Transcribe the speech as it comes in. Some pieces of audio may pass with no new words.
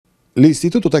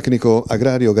L'Istituto Tecnico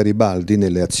Agrario Garibaldi,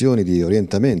 nelle azioni di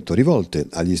orientamento rivolte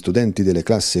agli studenti delle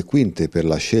classi quinte per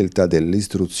la scelta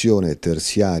dell'istruzione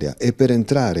terziaria e per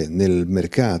entrare nel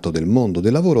mercato del mondo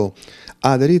del lavoro,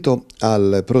 ha aderito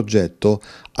al progetto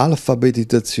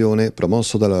Alfabetizzazione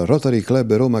promosso dal Rotary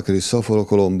Club Roma Cristoforo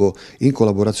Colombo in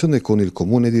collaborazione con il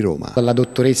Comune di Roma. La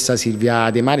dottoressa Silvia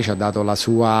De Mari ci ha dato la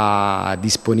sua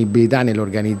disponibilità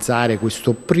nell'organizzare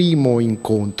questo primo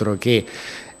incontro che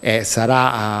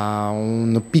sarà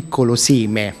un piccolo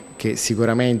seme che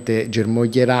sicuramente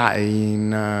germoglierà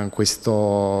in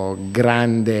questo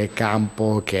grande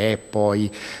campo che è poi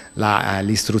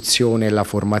l'istruzione e la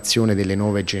formazione delle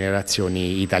nuove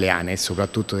generazioni italiane e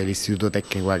soprattutto dell'Istituto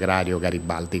Tecnico Agrario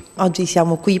Garibaldi. Oggi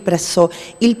siamo qui presso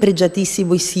il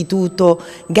pregiatissimo Istituto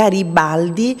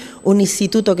Garibaldi, un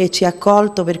istituto che ci ha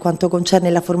accolto per quanto concerne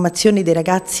la formazione dei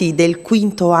ragazzi del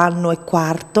quinto anno e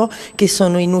quarto che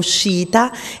sono in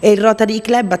uscita, e il Rotary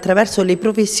Club attraverso le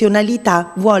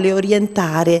professionalità vuole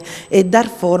orientare e dar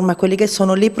forma a quelle che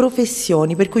sono le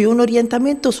professioni, per cui un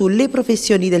orientamento sulle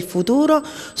professioni del futuro,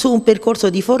 su un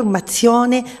percorso di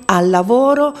formazione al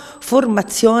lavoro,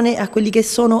 formazione a quelli che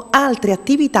sono altre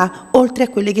attività oltre a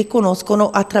quelle che conoscono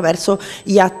attraverso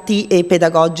gli atti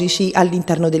pedagogici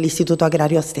all'interno dell'Istituto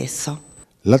Agrario stesso.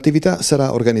 L'attività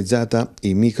sarà organizzata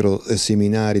in micro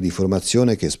seminari di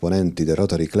formazione che esponenti del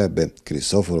Rotary Club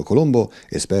Cristoforo Colombo,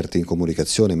 esperti in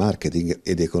comunicazione, marketing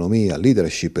ed economia,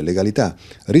 leadership e legalità,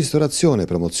 ristorazione e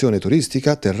promozione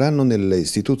turistica terranno nelle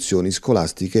istituzioni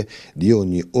scolastiche di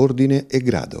ogni ordine e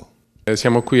grado.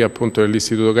 Siamo qui appunto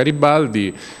nell'Istituto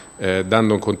Garibaldi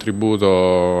dando un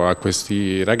contributo a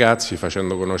questi ragazzi,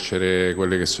 facendo conoscere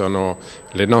quelle che sono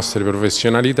le nostre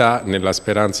professionalità, nella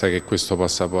speranza che questo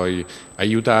possa poi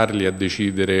aiutarli a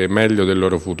decidere meglio del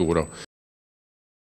loro futuro.